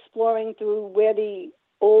bit of exploring through where the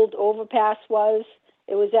old overpass was.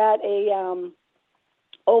 It was at a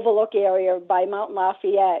overlook area by Mount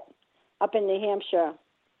Lafayette up in New Hampshire,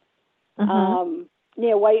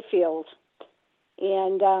 near Whitefield.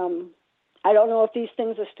 And I don't know if these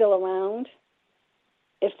things are still around.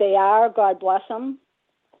 If they are, God bless them.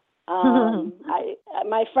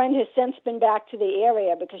 My friend has since been back to the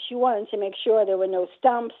area because she wanted to make sure there were no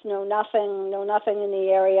stumps, no nothing in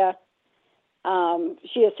the area.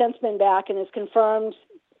 She has since been back and has confirmed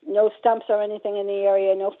no stumps or anything in the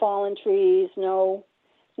area, no fallen trees,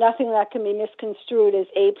 nothing that can be misconstrued as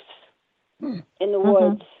apes in the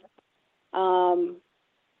woods.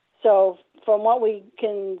 So from what we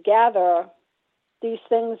can gather, these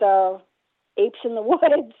things are apes in the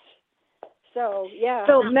woods. So, yeah.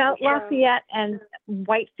 So Mount Lafayette and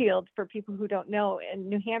Whitefield, for people who don't know, in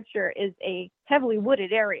New Hampshire is a heavily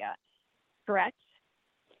wooded area, correct?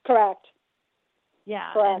 Correct.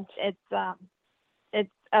 Yeah. Correct. And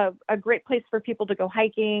it's a great place for people to go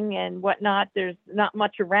hiking and whatnot. There's not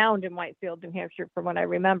much around in Whitefield, New Hampshire, from what I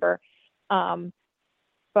remember.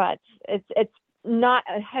 But it's not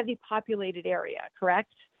a heavy populated area,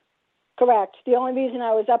 correct? Correct. The only reason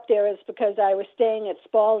I was up there is because I was staying at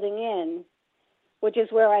Spalding Inn, which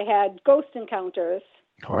is where I had ghost encounters.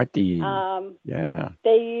 Yeah.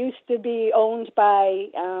 They used to be owned by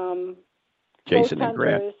Jason and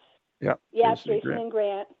Grant. Yeah, Jason and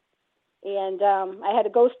Grant. And I had a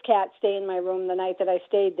ghost cat stay in my room the night that I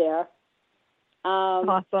stayed there.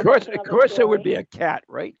 Awesome. Of course, there would be a cat,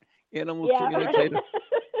 right? Animal communicator.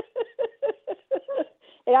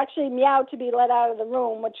 It actually meowed to be let out of the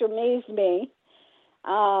room, which amazed me.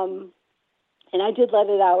 And I did let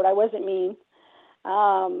it out. I wasn't mean.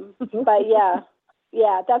 But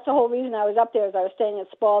yeah, that's the whole reason I was up there. Is I was staying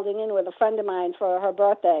at Spalding Inn with a friend of mine for her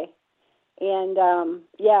birthday, and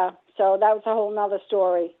so that was a whole nother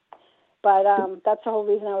story. But that's the whole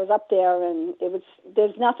reason I was up there, and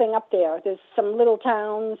there's nothing up there. There's some little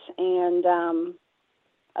towns, and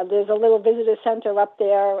there's a little visitor center up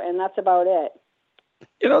there, and that's about it.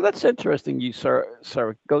 That's interesting. You saw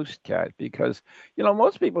a ghost cat because,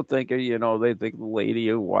 most people think, they think Lady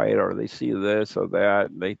in White or they see this or that.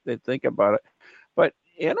 And they think about it. But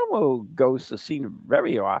animal ghosts are seen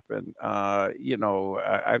very often.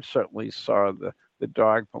 I've certainly saw the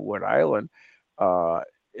dog from Wood Island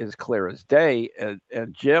as clear as day.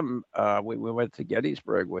 And Jim, we went to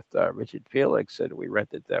Gettysburg with Richard Felix and we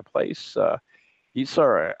rented that place. He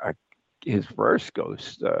saw his first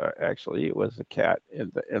ghost, actually, it was a cat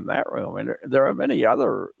in that room. And there are many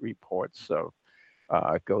other reports of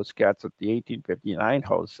ghost cats at the 1859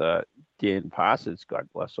 house. Dan Parsons, God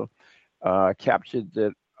bless him, captured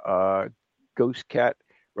that ghost cat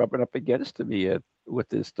rubbing up against me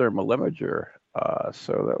with his thermal imager.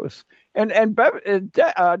 So that was, and Bev,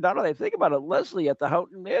 now that I think about it, Lesley at the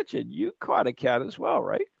Houghton Mansion, you caught a cat as well,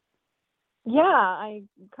 right? Yeah, I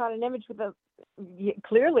caught an image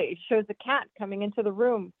clearly shows a cat coming into the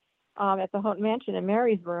room at the Houghton Mansion in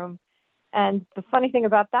Mary's room. And the funny thing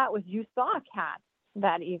about that was you saw a cat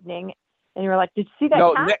that evening, and you were like, "Did you see that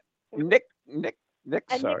cat?" Nick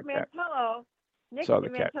and saw Nick a cat. Nick saw and the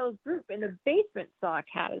Mantello's group in the basement saw a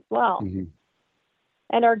cat as well. Mm-hmm.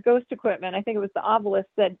 And our ghost equipment, I think it was the obelisk,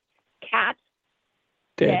 said "cat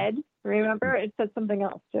dead." Remember, it said something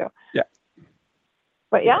else too. Yeah.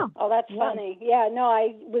 But yeah. Oh, that's funny. Yeah, no,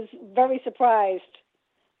 I was very surprised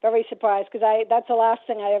because that's the last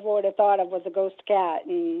thing I ever would have thought of was a ghost cat.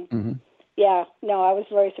 And yeah, no, I was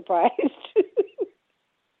very surprised.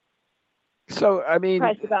 So, I mean,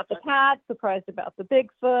 surprised about the cat, surprised about the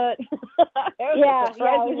Bigfoot. it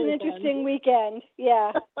was an interesting weekend.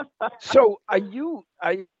 Yeah. So, are you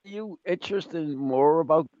interested in more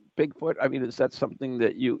about Bigfoot? I mean, is that something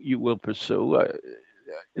that you will pursue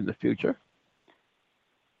in the future?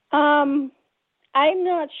 I'm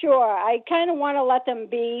not sure. I kind of want to let them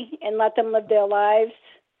be and let them live their lives.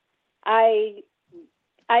 I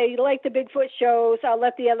like the Bigfoot shows. I'll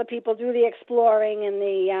let the other people do the exploring and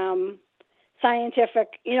the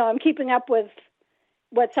scientific. I'm keeping up with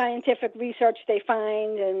what scientific research they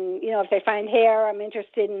find, and if they find hair, I'm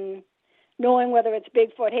interested in knowing whether it's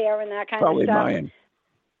Bigfoot hair and that kind of stuff. Probably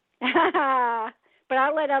mine. But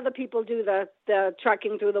I'll let other people do the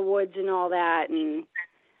trekking through the woods and all that, and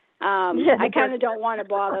I kind of don't want to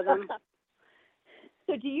bother them.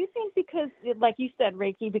 So do you think because, like you said,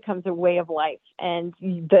 Reiki becomes a way of life, and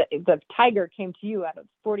the tiger came to you out of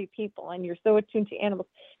 40 people, and you're so attuned to animals,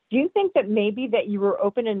 do you think that maybe that you were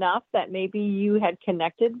open enough that maybe you had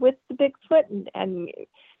connected with the Bigfoot, and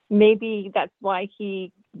maybe that's why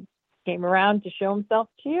he came around to show himself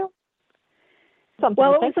to you? Something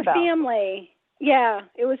well, to it think was a about. family. Yeah,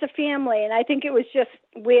 it was a family, and I think it was just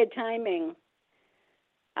weird timing.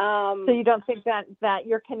 So you don't think that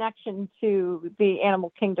your connection to the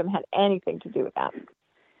animal kingdom had anything to do with that?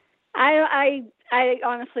 I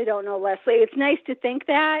honestly don't know, Lesley. It's nice to think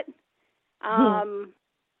that.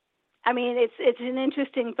 I mean, it's an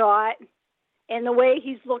interesting thought, and the way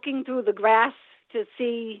he's looking through the grass to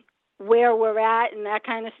see where we're at and that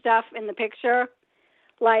kind of stuff in the picture,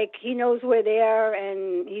 like he knows we're there,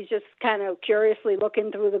 and he's just kind of curiously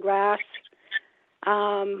looking through the grass.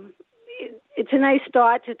 It's a nice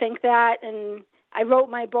thought to think that, and I wrote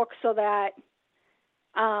my book so that,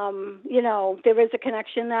 there is a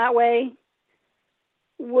connection that way.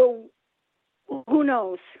 Well, who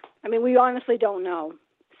knows? I mean, we honestly don't know.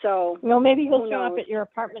 So maybe he'll who show up knows? at your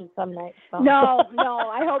apartment some night. So. No,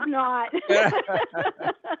 I hope not.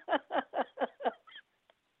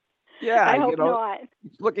 Yeah, I hope not.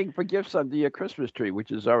 He's looking for gifts under your Christmas tree, which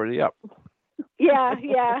is already up.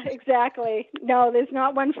 Yeah, exactly. No, there's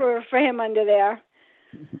not one for him under there.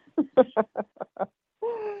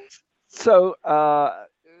 So,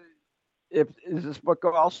 is this book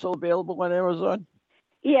also available on Amazon?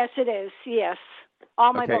 Yes, it is. Yes.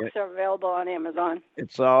 All my Okay. books are available on Amazon.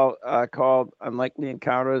 It's all called Unlikely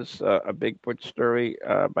Encounters, a Bigfoot Story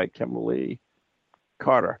by Kimberly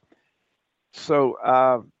Cotter. So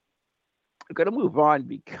I'm going to move on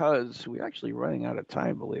because we're actually running out of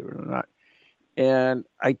time, believe it or not. And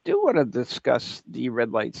I do want to discuss the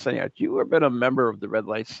Red Light Seance. You have been a member of the Red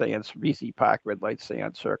Light Seance, BC Park Red Light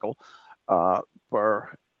Seance Circle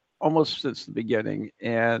for almost since the beginning.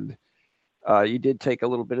 And you did take a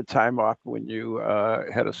little bit of time off when you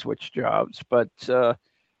had to switch jobs, but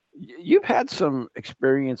you've had some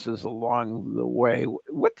experiences along the way.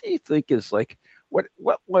 What do you think is like, what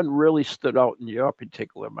one really stood out in your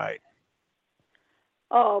particular mind?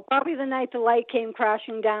 Oh, probably the night the light came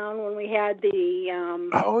crashing down when we had the...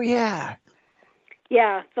 Oh, yeah.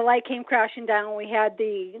 Yeah, the light came crashing down when we had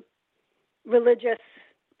the religious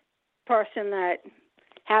person that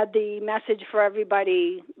had the message for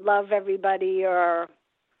everybody, love everybody, or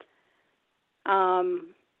that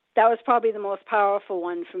was probably the most powerful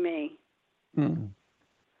one for me. Hmm.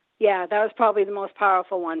 Yeah, that was probably the most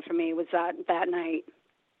powerful one for me, was that night.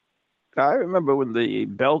 I remember when the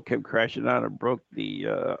bell came crashing down and broke the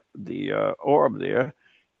orb there,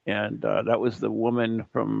 and that was the woman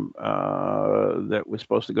from that was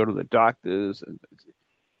supposed to go to the doctors, and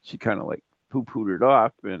she kind of like poo-pooed it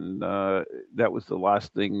off, and that was the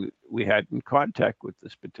last thing we had in contact with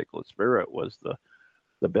this particular spirit. Was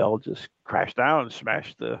the bell just crashed down and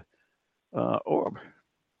smashed the orb. Do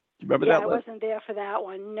you remember that, I Liz? wasn't there for that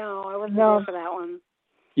one. No, I wasn't there for that one.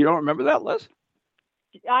 You don't remember that, Liz?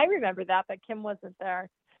 I remember that, but Kim wasn't there.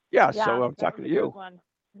 Yeah, so I'm talking to you. One.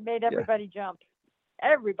 Made everybody jump.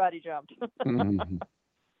 Everybody jumped. Mm-hmm.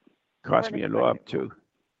 Cost me an orb too.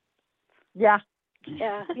 Yeah.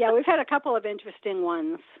 Yeah, we've had a couple of interesting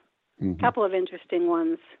ones. Mm-hmm.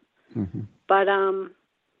 Mm-hmm. But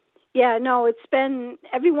it's been,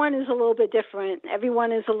 everyone is a little bit different.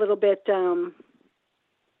 Everyone is a little bit,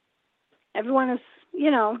 everyone is,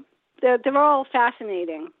 they're all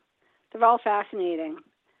fascinating. They're all fascinating.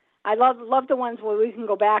 I love the ones where we can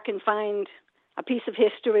go back and find a piece of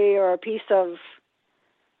history or a piece of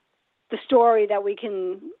the story that we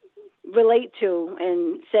can relate to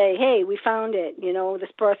and say, hey, we found it.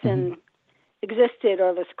 This person existed,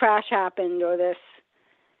 or this crash happened, or this,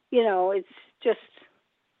 it's just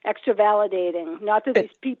extra validating. Not that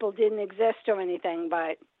these people didn't exist or anything,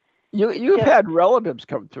 but you've had relatives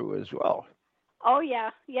come through as well. Oh yeah,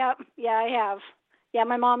 I have. Yeah,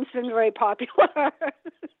 my mom's been very popular.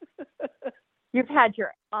 You've had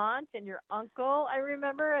your aunt and your uncle, I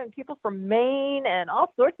remember, and people from Maine and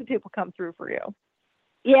all sorts of people come through for you.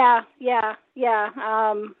 Yeah.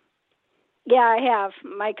 I have.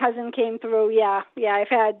 My cousin came through. Yeah.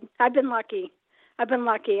 I've been lucky.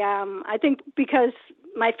 I think because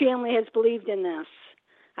my family has believed in this.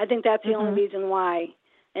 I think that's the only reason why.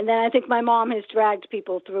 And then I think my mom has dragged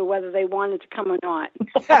people through, whether they wanted to come or not.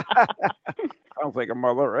 Sounds like a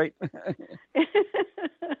mother, right?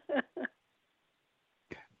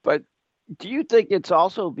 But do you think it's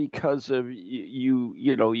also because of you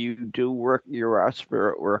do work, you're a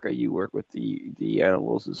spirit worker, you work with the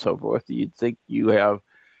animals and so forth? Do you think you have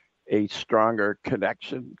a stronger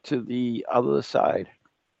connection to the other side?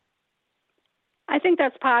 I think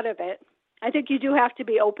that's part of it. I think you do have to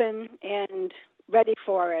be open and ready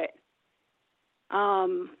for it.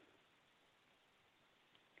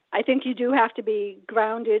 I think you do have to be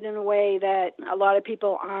grounded in a way that a lot of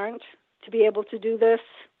people aren't to be able to do this.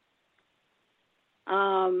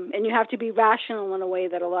 And you have to be rational in a way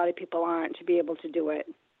that a lot of people aren't to be able to do it.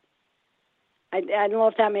 I don't know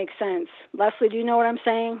if that makes sense. Leslie, do you know what I'm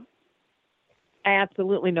saying? I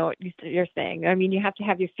absolutely know what you're saying. I mean, you have to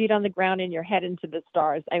have your feet on the ground and your head into the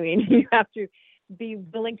stars. I mean, you have to be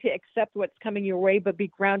willing to accept what's coming your way, but be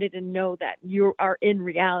grounded and know that you are in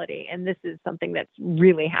reality. And this is something that's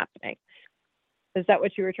really happening. Is that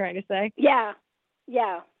what you were trying to say? Yeah.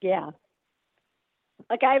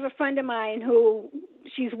 Like I have a friend of mine who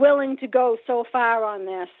she's willing to go so far on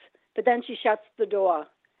this, but then she shuts the door.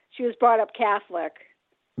 She was brought up Catholic,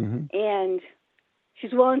 and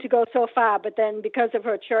she's willing to go so far, but then because of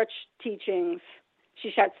her church teachings,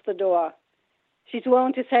 she shuts the door. She's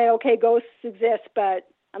willing to say, okay, ghosts exist, but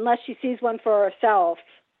unless she sees one for herself,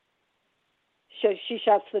 she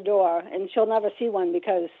shuts the door, and she'll never see one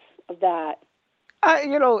because of that.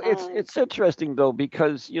 It's interesting though,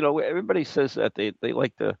 because everybody says that they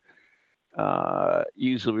like to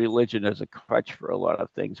use religion as a crutch for a lot of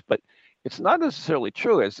things, but it's not necessarily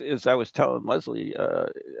true. As I was telling Lesley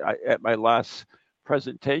at my last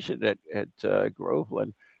presentation at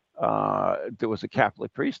Groveland, there was a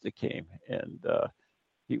Catholic priest that came, and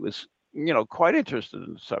he was quite interested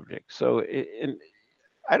in the subject. So and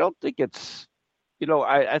I don't think it's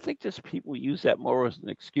I think just people use that more as an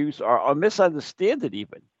excuse or misunderstand it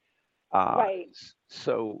even. Right.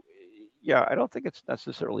 So yeah, I don't think it's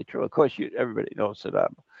necessarily true. Of course, everybody knows that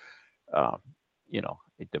I'm a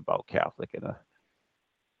devout Catholic and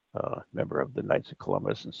a member of the Knights of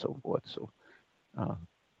Columbus and so forth. So,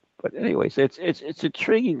 but anyways, it's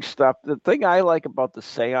intriguing stuff. The thing I like about the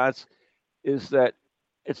seance is that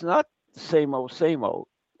it's not the same old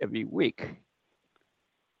every week.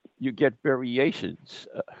 You get variations.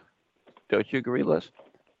 Don't you agree, Liz?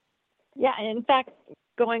 Yeah, and in fact,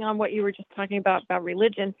 going on what you were just talking about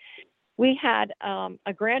religion, we had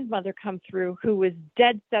a grandmother come through who was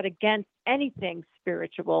dead set against anything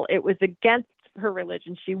spiritual. It was against her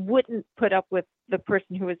religion. She wouldn't put up with the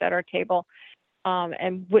person who was at our table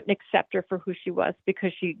and wouldn't accept her for who she was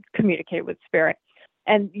because she communicated with spirit.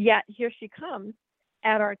 And yet here she comes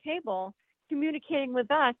at our table communicating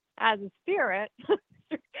with us as a spirit.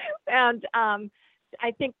 And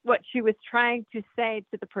I think what she was trying to say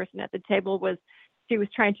to the person at the table was she was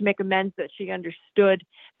trying to make amends, that she understood,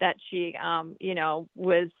 that she,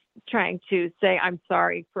 was trying to say, I'm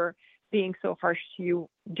sorry for being so harsh to you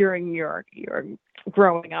during your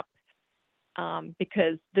growing up,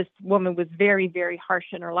 because this woman was very, very harsh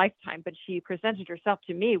in her lifetime, but she presented herself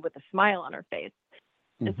to me with a smile on her face.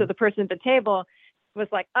 Mm-hmm. And so the person at the table was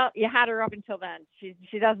like, oh, you had her up until then.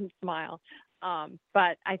 She doesn't smile.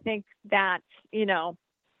 But I think that,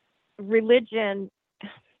 religion,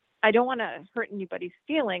 I don't want to hurt anybody's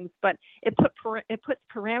feelings, but it puts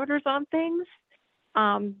parameters on things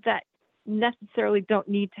that necessarily don't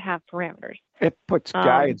need to have parameters. It puts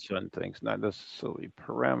guides on things, not necessarily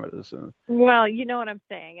parameters. Well, you know what I'm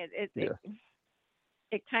saying.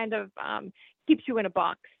 It kind of keeps you in a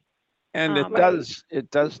box. And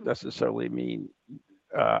it does necessarily mean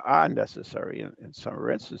unnecessary in some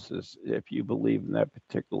instances if you believe in that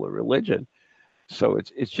particular religion. So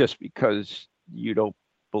it's just because you don't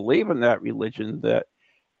believe in that religion that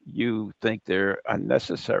you think they're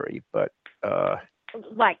unnecessary. But I'm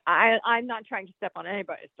not trying to step on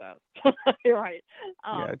anybody's toes. You're right.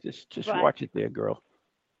 Yeah, just watch it there, girl.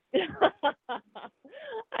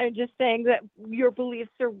 I'm just saying that your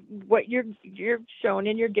beliefs are what you're shown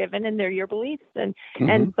and you're given, and they're your beliefs. And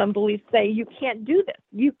and some beliefs say you can't do this.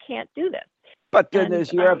 You can't do this. But then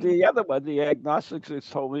you have the other one, the agnostics,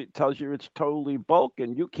 tells you it's totally bulk,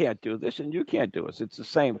 and you can't do this, and you can't do this. It's the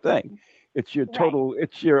same thing. It's your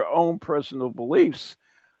it's your own personal beliefs,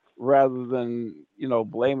 rather than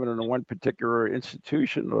blaming it on one particular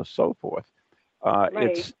institution or so forth.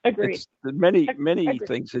 It's many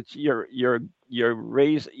things. It's your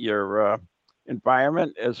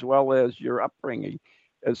environment, as well as your upbringing,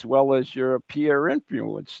 as well as your peer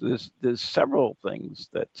influence. There's several things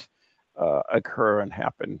that occur and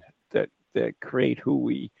happen that create who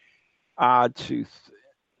we are to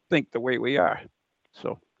think the way we are.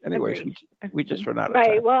 So, anyways, we just run out of time.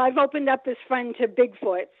 Right. Well, I've opened up this friend to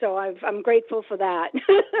Bigfoot, so I'm grateful for that.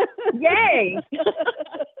 Yay!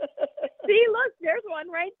 See, look, there's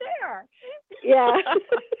one right there. Yeah.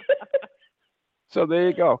 So there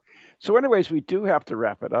you go. So anyways, we do have to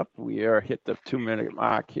wrap it up. We are hit the 2-minute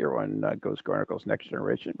mark here on Ghost Chronicles Next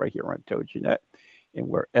Generation, right here on TogiNet, and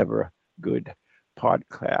wherever good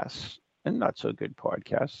podcasts and not so good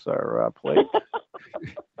podcasts are played.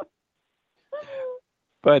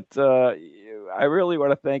 But I really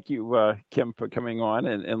want to thank you, Kim, for coming on.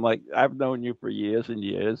 And like, I've known you for years and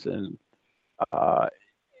years, and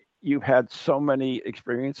you've had so many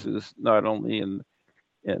experiences, not only in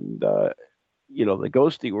the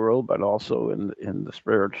ghosty world, but also in the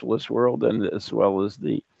spiritualist world, and as well as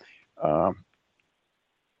the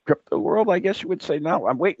crypto world, I guess you would say. Now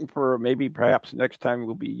I'm waiting for perhaps next time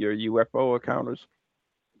will be your UFO encounters.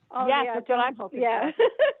 Oh, yeah, that's what I'm hoping. Yeah.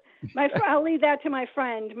 I'll leave that to my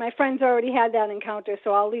friend. My friend's already had that encounter,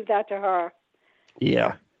 so I'll leave that to her.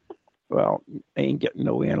 Yeah. Well, I ain't getting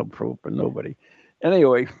no antelope for nobody.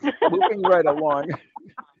 Anyway, moving right along.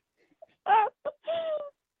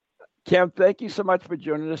 Kim, thank you so much for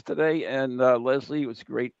joining us today. And Lesley, it was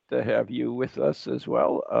great to have you with us as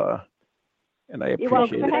well. And I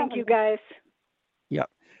appreciate it. Thank you, guys. Yeah.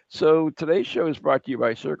 So today's show is brought to you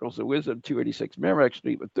by Circles of Wisdom, 286 Merrimack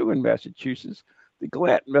Street, Methuen, Massachusetts. The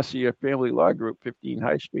Glatt Messier Family Law Group, 15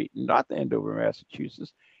 High Street, North Andover,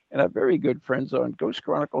 Massachusetts. And our very good friends on Ghost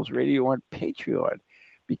Chronicles Radio on Patreon.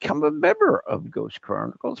 Become a member of Ghost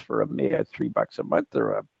Chronicles for a mere $3 a month.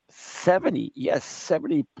 There are 70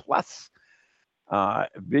 plus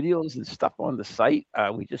videos and stuff on the site.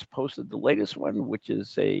 We just posted the latest one, which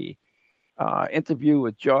is a interview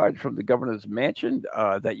with George from the governor's mansion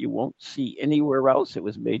that you won't see anywhere else. It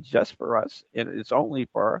was made just for us, and it's only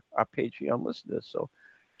for our Patreon listeners. So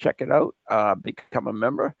check it out. Become a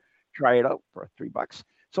member. Try it out for $3.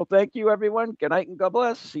 So thank you, everyone. Good night and God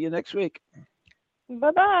bless. See you next week.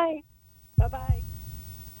 Bye-bye. Bye-bye.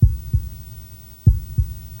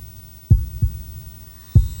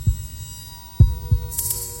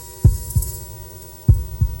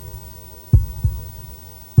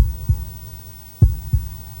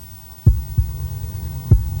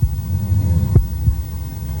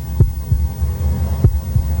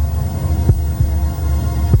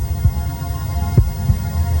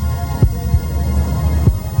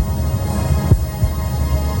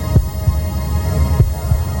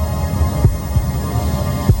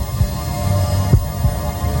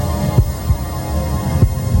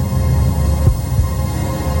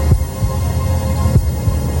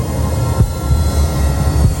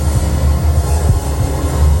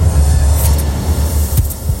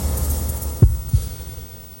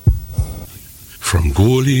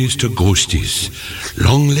 Ghoulies to ghosties,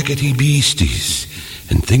 long-leggedy beasties,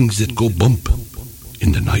 and things that go bump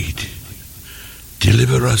in the night.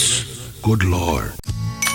 Deliver us, good Lord.